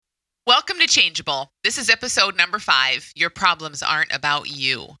Welcome to Changeable. This is episode number 5. Your problems aren't about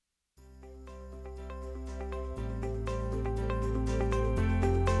you.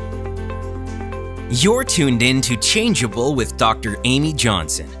 You're tuned in to Changeable with Dr. Amy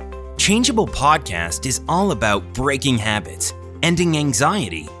Johnson. Changeable podcast is all about breaking habits, ending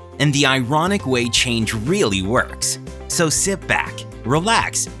anxiety, and the ironic way change really works. So sit back,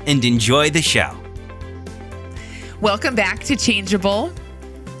 relax, and enjoy the show. Welcome back to Changeable.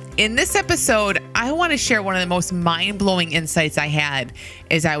 In this episode, I want to share one of the most mind-blowing insights I had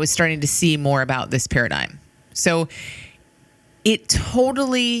as I was starting to see more about this paradigm. So it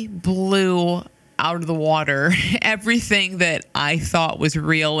totally blew out of the water everything that I thought was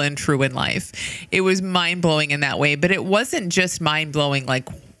real and true in life. It was mind-blowing in that way, but it wasn't just mind-blowing like,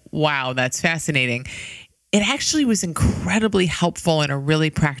 wow, that's fascinating. It actually was incredibly helpful in a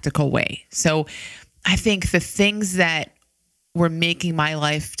really practical way. So I think the things that were making my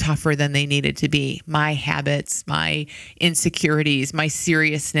life tougher than they needed to be, my habits, my insecurities, my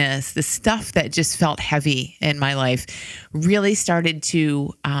seriousness, the stuff that just felt heavy in my life really started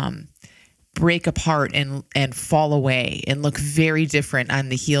to break apart and fall away and look very different on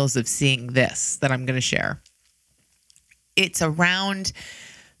the heels of seeing this that I'm going to share. It's around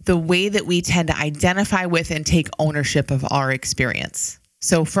the way that we tend to identify with and take ownership of our experience.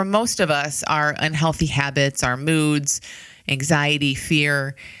 So for most of us, our unhealthy habits, our moods, anxiety,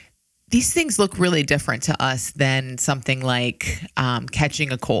 fear, these things look really different to us than something like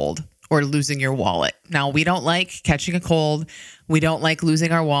catching a cold or losing your wallet. Now, we don't like catching a cold. We don't like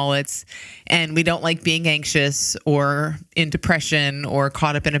losing our wallets, and we don't like being anxious or in depression or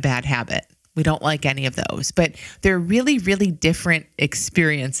caught up in a bad habit. We don't like any of those, but they're really, really different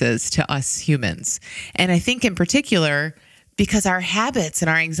experiences to us humans. And I think in particular, because our habits and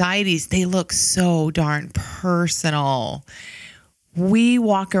our anxieties, they look so darn personal. We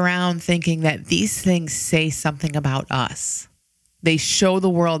walk around thinking that these things say something about us. They show the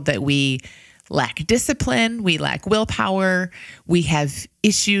world that we lack discipline, we lack willpower, we have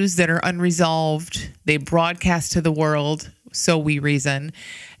issues that are unresolved. They broadcast to the world, so we reason,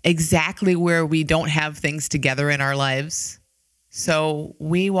 exactly where we don't have things together in our lives. So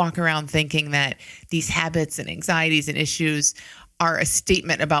we walk around thinking that these habits and anxieties and issues are a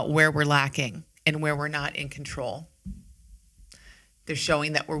statement about where we're lacking and where we're not in control. They're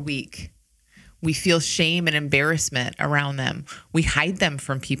showing that we're weak. We feel shame and embarrassment around them. We hide them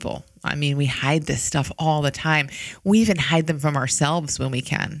from people. I mean, we hide this stuff all the time. We even hide them from ourselves when we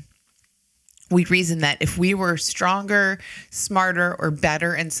can. We reason that if we were stronger, smarter, or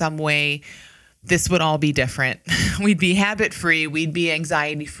better in some way, this would all be different. We'd be habit-free. We'd be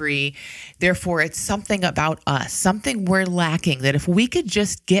anxiety-free. Therefore, it's something about us, something we're lacking, that if we could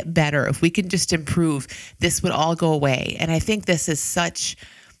just get better, if we could just improve, this would all go away. And I think this is such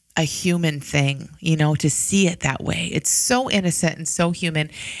a human thing, to see it that way. It's so innocent and so human.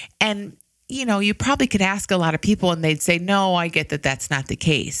 And, you probably could ask a lot of people and they'd say, no, I get that that's not the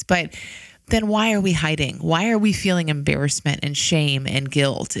case. But then why are we hiding? Why are we feeling embarrassment and shame and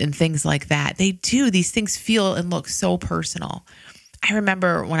guilt and things like that? These things feel and look so personal. I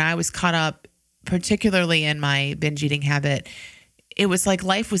remember when I was caught up, particularly in my binge eating habit, it was like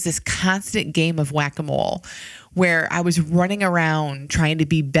life was this constant game of whack-a-mole where I was running around trying to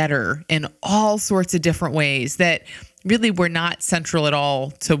be better in all sorts of different ways that really were not central at all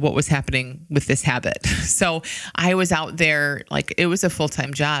to what was happening with this habit. So I was out there, like it was a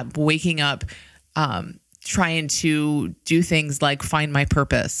full-time job, waking up, trying to do things like find my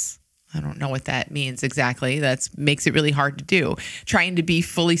purpose. I don't know what that means exactly. That makes it really hard to do. Trying to be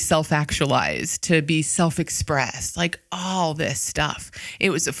fully self-actualized, to be self-expressed, like all this stuff. It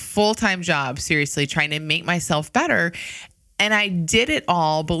was a full-time job, seriously, trying to make myself better. And I did it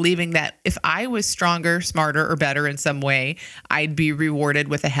all believing that if I was stronger, smarter, or better in some way, I'd be rewarded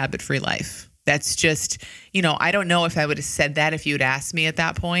with a habit-free life. That's just, I don't know if I would have said that if you'd asked me at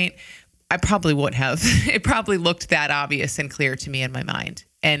that point. I probably would have. It probably looked that obvious and clear to me in my mind.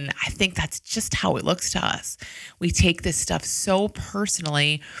 And I think that's just how it looks to us. We take this stuff so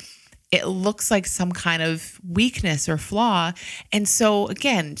personally. It looks like some kind of weakness or flaw. And so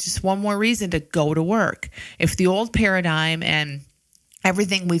again, just one more reason to go to work. If the old paradigm and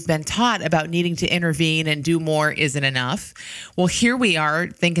everything we've been taught about needing to intervene and do more isn't enough, well, here we are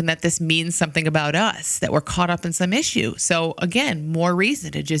thinking that this means something about us, that we're caught up in some issue. So again, more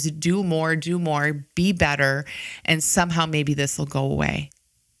reason to just do more, be better, and somehow maybe this will go away.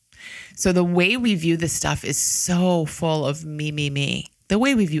 So the way we view this stuff is so full of me. The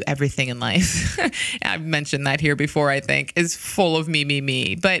way we view everything in life, I've mentioned that here before, I think, is full of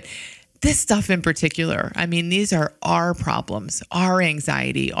me. But this stuff in particular, I mean, these are our problems, our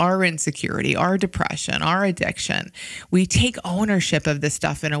anxiety, our insecurity, our depression, our addiction. We take ownership of this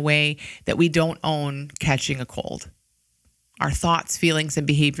stuff in a way that we don't own catching a cold. Our thoughts, feelings, and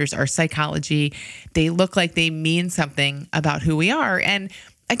behaviors, our psychology, they look like they mean something about who we are. And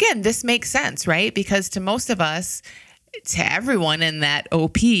again, this makes sense, right? Because to most of us, to everyone in that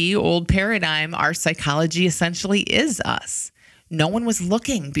old paradigm, our psychology essentially is us. No one was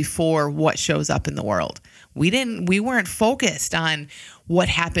looking before what shows up in the world. We weren't focused on what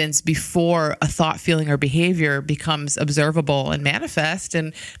happens before a thought, feeling, or behavior becomes observable and manifest.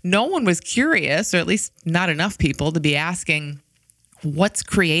 And no one was curious, or at least not enough people, to be asking, what's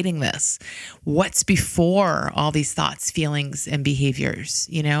creating this? What's before all these thoughts, feelings, and behaviors?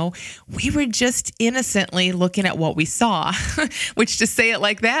 We were just innocently looking at what we saw, which, to say it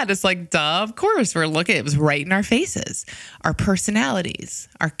like that, is like, duh, of course we're looking. It was right in our faces. Our personalities,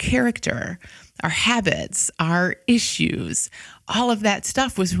 our character, our habits, our issues, all of that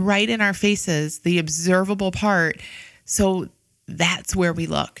stuff was right in our faces, the observable part. So that's where we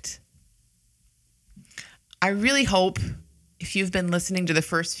looked. I really hope, if you've been listening to the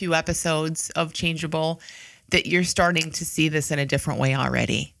first few episodes of Changeable, that you're starting to see this in a different way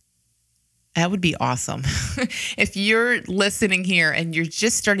already. That would be awesome. If you're listening here and you're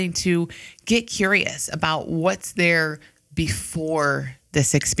just starting to get curious about what's there before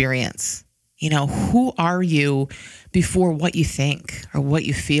this experience. Who are you before what you think or what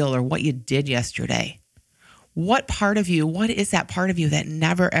you feel or what you did yesterday? What is that part of you that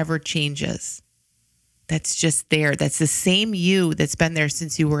never ever changes? That's just there. That's the same you that's been there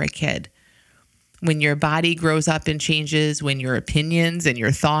since you were a kid. When your body grows up and changes, when your opinions and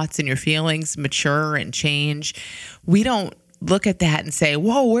your thoughts and your feelings mature and change, we don't look at that and say,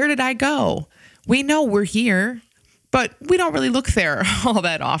 whoa, where did I go? We know we're here, but we don't really look there all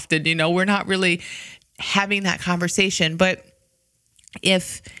that often. We're not really having that conversation. But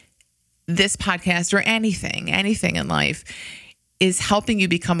if this podcast or anything in life is helping you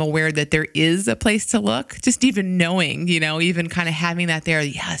become aware that there is a place to look, just even knowing, even kind of having that there,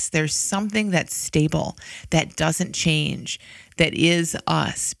 yes, there's something that's stable, that doesn't change, that is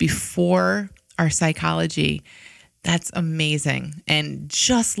us before our psychology. That's amazing. And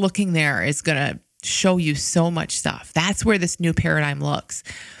just looking there is going to show you so much stuff. That's where this new paradigm looks.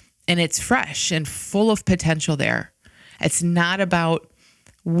 And it's fresh and full of potential there. It's not about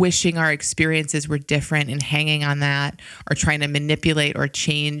wishing our experiences were different and hanging on that, or trying to manipulate or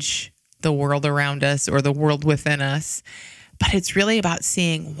change the world around us or the world within us. But it's really about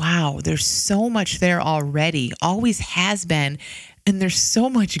seeing, wow, there's so much there already, always has been. And there's so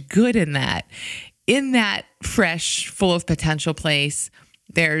much good in that fresh, full of potential place.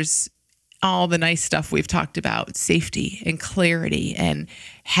 There's all the nice stuff we've talked about, safety and clarity and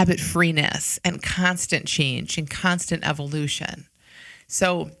habit freeness and constant change and constant evolution.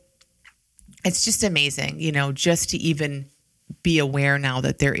 So it's just amazing, just to even be aware now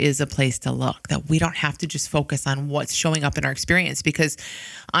that there is a place to look, that we don't have to just focus on what's showing up in our experience. Because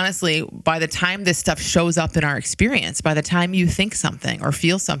honestly, by the time this stuff shows up in our experience, by the time you think something or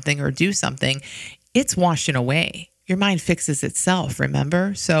feel something or do something, it's washing away. Your mind fixes itself,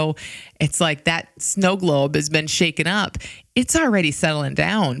 remember? So it's like that snow globe has been shaken up. It's already settling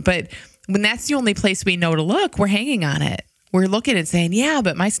down. But when that's the only place we know to look, we're hanging on it. We're looking and saying, yeah,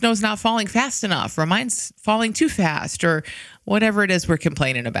 but my snow's not falling fast enough, or mine's falling too fast, or whatever it is we're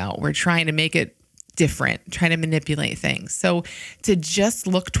complaining about. We're trying to make it different, trying to manipulate things. So to just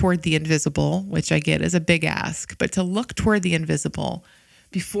look toward the invisible, which I get is a big ask, but to look toward the invisible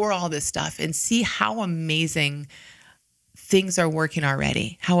before all this stuff and see how amazing things are working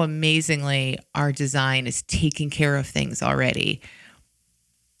already, how amazingly our design is taking care of things already.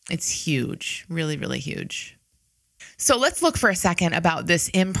 It's huge, really, really huge. So let's look for a second about this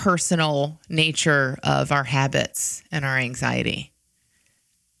impersonal nature of our habits and our anxiety.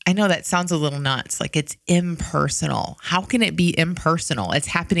 I know that sounds a little nuts, like it's impersonal. How can it be impersonal? It's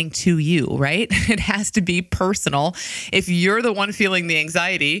happening to you, right? It has to be personal. If you're the one feeling the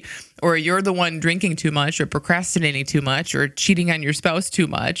anxiety, or you're the one drinking too much, or procrastinating too much, or cheating on your spouse too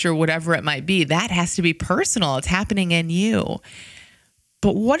much, or whatever it might be, that has to be personal. It's happening in you.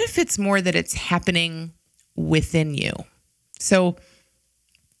 But what if it's more that it's happening within you? So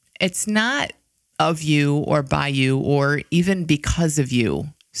it's not of you or by you or even because of you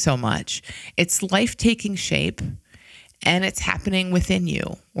so much. It's life taking shape, and it's happening within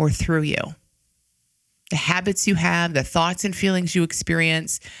you or through you. The habits you have, the thoughts and feelings you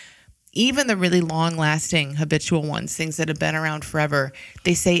experience, even the really long-lasting habitual ones, things that have been around forever,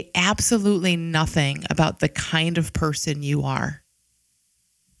 they say absolutely nothing about the kind of person you are.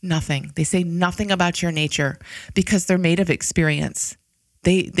 Nothing. They say nothing about your nature because they're made of experience.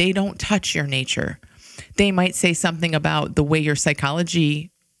 They don't touch your nature. They might say something about the way your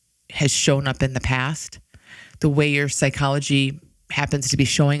psychology has shown up in the past, the way your psychology happens to be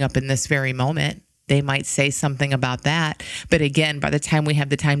showing up in this very moment. They might say something about that. But again, by the time we have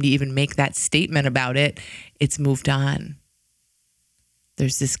the time to even make that statement about it, it's moved on.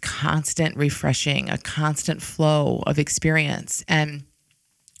 There's this constant refreshing, a constant flow of experience. And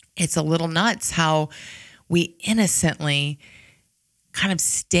it's a little nuts how we innocently kind of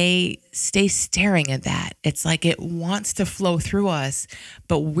stay staring at that. It's like it wants to flow through us,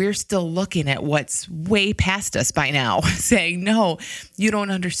 but we're still looking at what's way past us by now, saying, no, you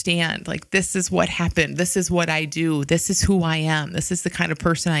don't understand. Like, this is what happened. This is what I do. This is who I am. This is the kind of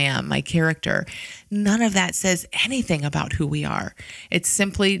person I am, my character. None of that says anything about who we are. It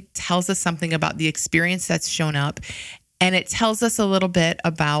simply tells us something about the experience that's shown up, and it tells us a little bit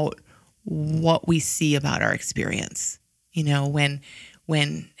about what we see about our experience. You know, when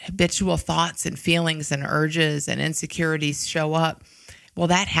habitual thoughts and feelings and urges and insecurities show up, well,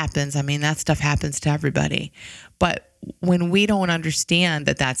 that happens. I mean, that stuff happens to everybody. But when we don't understand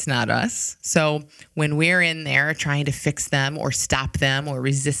that that's not us, so when we're in there trying to fix them or stop them or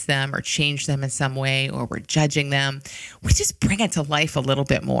resist them or change them in some way, or we're judging them, we just bring it to life a little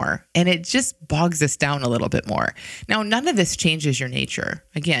bit more, and it just bogs us down a little bit more. Now, none of this changes your nature.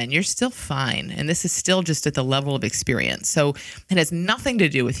 Again, you're still fine, and this is still just at the level of experience. So it has nothing to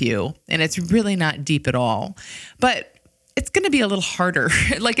do with you, and it's really not deep at all. But it's going to be a little harder.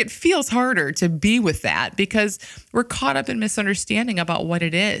 Like, it feels harder to be with that because we're caught up in misunderstanding about what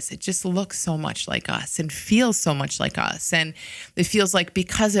it is. It just looks so much like us and feels so much like us. And it feels like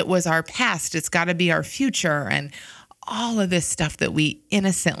because it was our past, it's got to be our future. And all of this stuff that we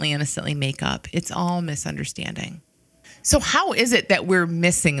innocently make up, it's all misunderstanding. So how is it that we're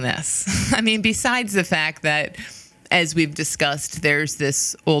missing this? I mean, besides the fact that, as we've discussed, there's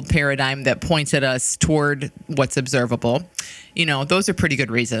this old paradigm that points at us toward what's observable. You know, those are pretty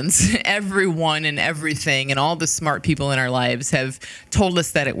good reasons. Everyone and everything and all the smart people in our lives have told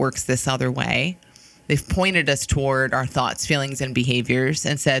us that it works this other way. They've pointed us toward our thoughts, feelings, and behaviors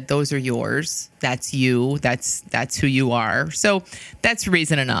and said, those are yours. That's you. That's who you are. So that's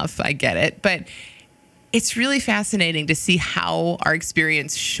reason enough. I get it. But it's really fascinating to see how our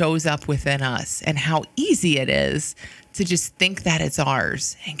experience shows up within us and how easy it is to just think that it's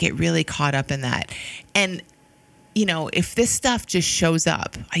ours and get really caught up in that. And, you know, if this stuff just shows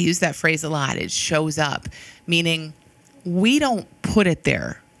up, I use that phrase a lot, it shows up, meaning we don't put it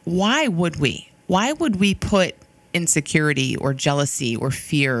there. Why would we? Why would we put insecurity or jealousy or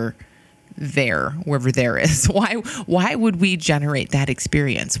fear there, wherever there is? Why would we generate that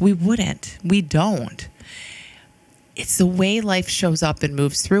experience? We wouldn't. We don't. It's the way life shows up and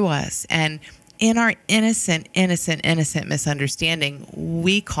moves through us. And in our innocent misunderstanding,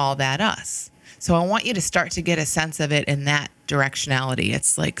 we call that us. So I want you to start to get a sense of it in that directionality.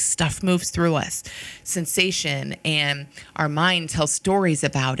 It's like stuff moves through us, sensation, and our mind tells stories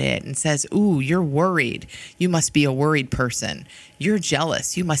about it and says, ooh, you're worried. You must be a worried person. You're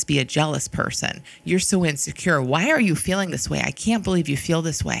jealous. You must be a jealous person. You're so insecure. Why are you feeling this way? I can't believe you feel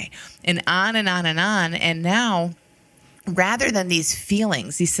this way. And on and on and on. And now, rather than these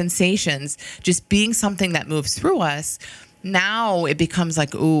feelings, these sensations, just being something that moves through us, now it becomes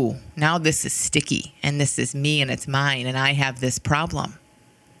like, ooh, now this is sticky and this is me and it's mine and I have this problem.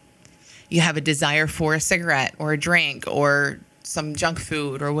 You have a desire for a cigarette or a drink or some junk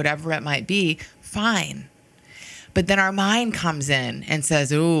food or whatever it might be, fine. But then our mind comes in and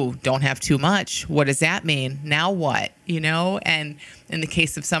says, ooh, don't have too much. What does that mean? Now what? You know, and in the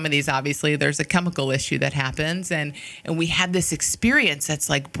case of some of these, obviously, there's a chemical issue that happens. And we have this experience that's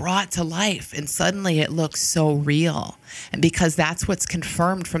like brought to life. And suddenly it looks so real. And because that's what's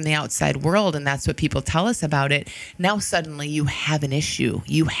confirmed from the outside world and that's what people tell us about it, now suddenly you have an issue.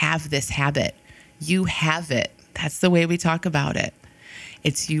 You have this habit. You have it. That's the way we talk about it.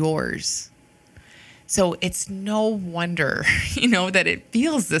 It's yours. So it's no wonder, you know, that it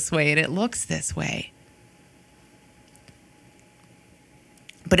feels this way and it looks this way.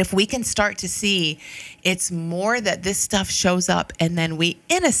 But if we can start to see it's more that this stuff shows up and then we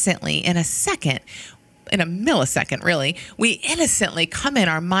innocently, in a millisecond, really, we innocently come in,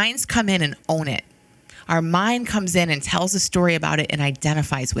 our minds come in and own it. Our mind comes in and tells a story about it and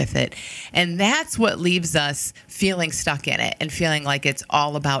identifies with it. And that's what leaves us feeling stuck in it and feeling like it's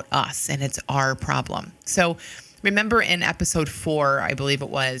all about us and it's our problem. So remember in episode 4, I believe it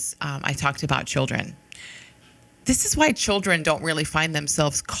was, I talked about children. This is why children don't really find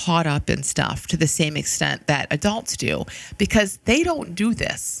themselves caught up in stuff to the same extent that adults do, because they don't do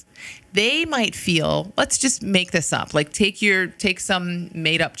this. They might feel, let's just make this up. Like take some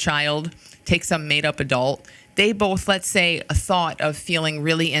made up child, take some made up adult. They both, let's say, a thought of feeling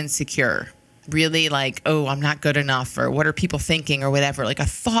really insecure, really like, oh, I'm not good enough, or what are people thinking, or whatever. Like a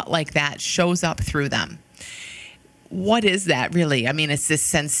thought like that shows up through them. What is that really? I mean, it's this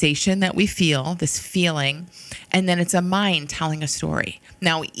sensation that we feel, this feeling, and then it's a mind telling a story.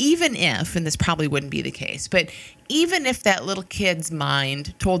 Now, even if, and this probably wouldn't be the case, but even if that little kid's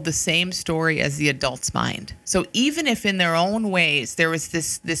mind told the same story as the adult's mind. So even if in their own ways there was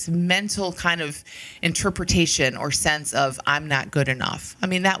this mental kind of interpretation or sense of I'm not good enough. I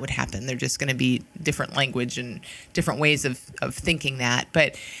mean, that would happen. They're just going to be different language and different ways of thinking that.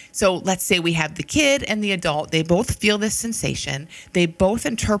 But so let's say we have the kid and the adult. They both feel this sensation. They both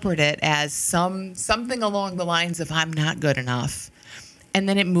interpret it as something along the lines of I'm not good enough. And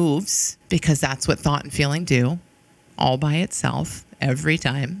then it moves, because that's what thought and feeling do, all by itself, every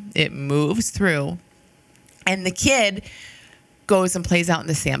time. It moves through. And the kid goes and plays out in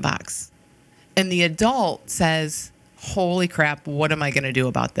the sandbox. And the adult says, holy crap, what am I going to do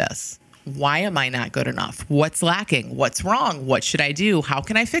about this? Why am I not good enough? What's lacking? What's wrong? What should I do? How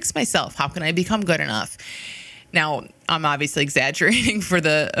can I fix myself? How can I become good enough? Now, I'm obviously exaggerating for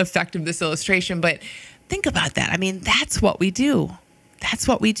the effect of this illustration, but think about that. I mean, that's what we do. That's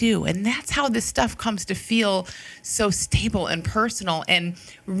what we do. And that's how this stuff comes to feel so stable and personal and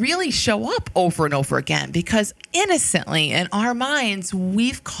really show up over and over again, because innocently in our minds,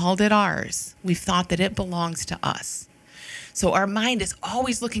 we've called it ours. We've thought that it belongs to us. So our mind is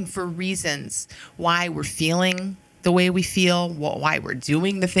always looking for reasons why we're feeling the way we feel, why we're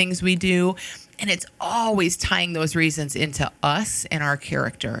doing the things we do. And it's always tying those reasons into us and our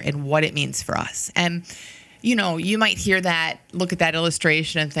character and what it means for us. And you know, you might hear that, look at that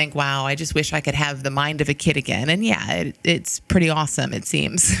illustration and think, wow, I just wish I could have the mind of a kid again. And yeah, it's pretty awesome, it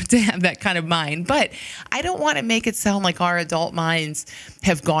seems, to have that kind of mind. But I don't want to make it sound like our adult minds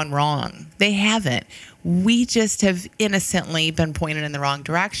have gone wrong. They haven't. We just have innocently been pointed in the wrong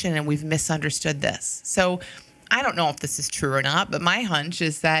direction, and we've misunderstood this. So I don't know if this is true or not, but my hunch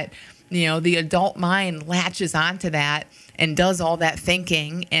is that, you know, the adult mind latches onto that and does all that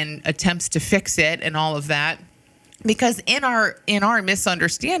thinking and attempts to fix it and all of that. Because in our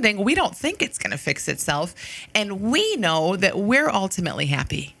misunderstanding, we don't think it's going to fix itself. And we know that we're ultimately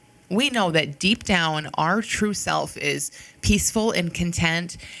happy. We know that deep down, our true self is peaceful and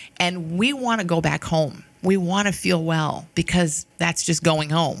content. And we want to go back home. We want to feel well, because that's just going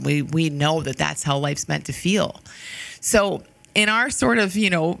home. We know that that's how life's meant to feel. So in our sort of, you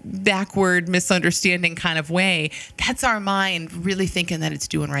know, backward misunderstanding kind of way, that's our mind really thinking that it's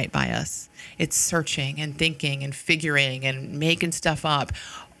doing right by us. It's searching and thinking and figuring and making stuff up,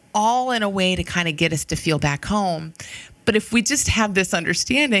 all in a way to kind of get us to feel back home. But if we just have this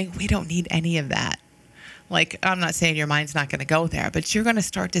understanding, we don't need any of that. Like, I'm not saying your mind's not going to go there, but you're going to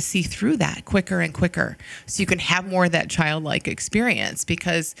start to see through that quicker and quicker, so you can have more of that childlike experience,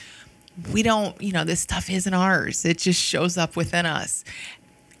 because we don't, you know, this stuff isn't ours. It just shows up within us.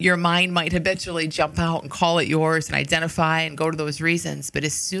 Your mind might habitually jump out and call it yours and identify and go to those reasons. But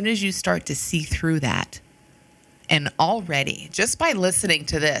as soon as you start to see through that, and already, just by listening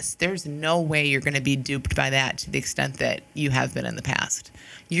to this, there's no way you're going to be duped by that to the extent that you have been in the past.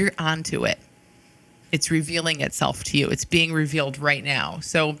 You're onto it. It's revealing itself to you. It's being revealed right now.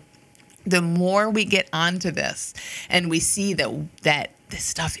 So the more we get onto this and we see that this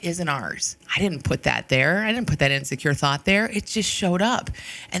stuff isn't ours. I didn't put that there. I didn't put that insecure thought there. It just showed up.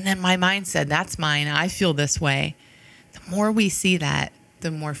 And then my mind said, that's mine. I feel this way. The more we see that,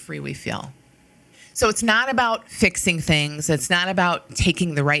 the more free we feel. So it's not about fixing things. It's not about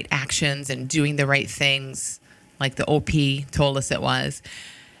taking the right actions and doing the right things like the OP told us it was.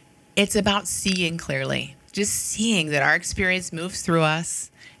 It's about seeing clearly, just seeing that our experience moves through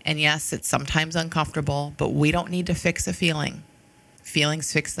us. And yes, it's sometimes uncomfortable, but we don't need to fix a feeling.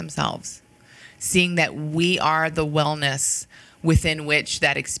 Feelings fix themselves. Seeing that we are the wellness within which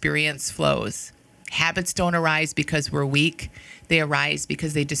that experience flows. Habits don't arise because we're weak. They arise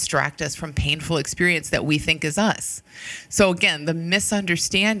because they distract us from painful experience that we think is us. So again, the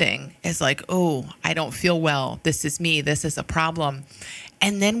misunderstanding is like, oh, I don't feel well. This is me. This is a problem.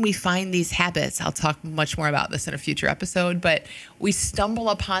 And then we find these habits. I'll talk much more about this in a future episode, but we stumble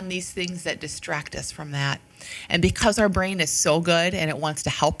upon these things that distract us from that. And because our brain is so good and it wants to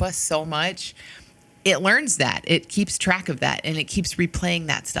help us so much, it learns that. It keeps track of that, and it keeps replaying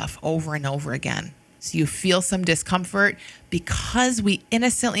that stuff over and over again. So you feel some discomfort because we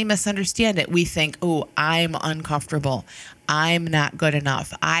innocently misunderstand it. We think, oh, I'm uncomfortable. I'm not good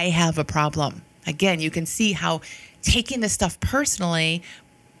enough. I have a problem. Again, you can see how taking this stuff personally,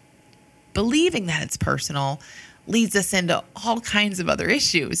 believing that it's personal, leads us into all kinds of other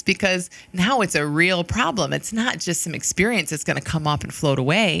issues because now it's a real problem. It's not just some experience that's going to come up and float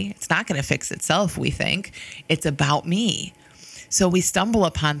away. It's not going to fix itself, we think. It's about me. So we stumble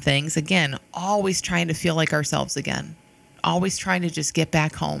upon things, again, always trying to feel like ourselves again, always trying to just get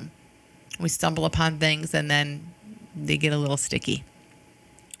back home. We stumble upon things and then they get a little sticky.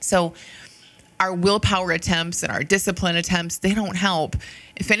 So our willpower attempts and our discipline attempts, they don't help.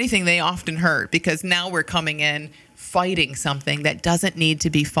 If anything, they often hurt because now we're coming in fighting something that doesn't need to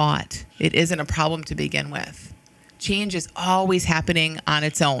be fought. It isn't a problem to begin with. Change is always happening on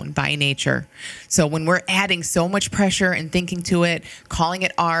its own by nature. So when we're adding so much pressure and thinking to it, calling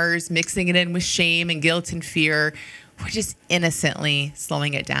it ours, mixing it in with shame and guilt and fear, we're just innocently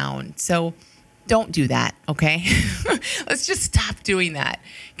slowing it down. So don't do that, okay? Let's just stop doing that.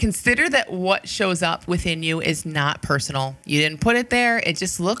 Consider that what shows up within you is not personal. You didn't put it there. It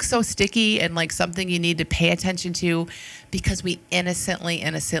just looks so sticky and like something you need to pay attention to because we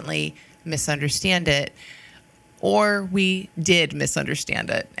innocently misunderstand it. Or we did misunderstand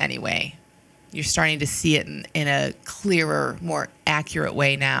it anyway. You're starting to see it in a clearer, more accurate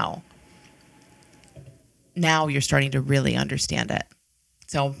way now. Now you're starting to really understand it.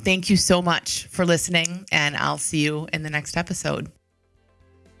 So thank you so much for listening, and I'll see you in the next episode.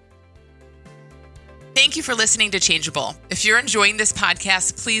 Thank you for listening to Changeable. If you're enjoying this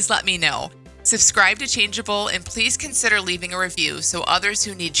podcast, please let me know. Subscribe to Changeable and please consider leaving a review so others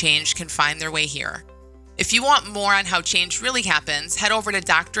who need change can find their way here. If you want more on how change really happens, head over to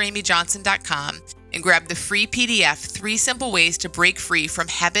dramyjohnson.com and grab the free PDF, 3 Simple Ways to Break Free from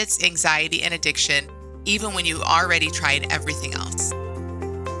Habits, Anxiety, and Addiction, even when you've already tried everything else.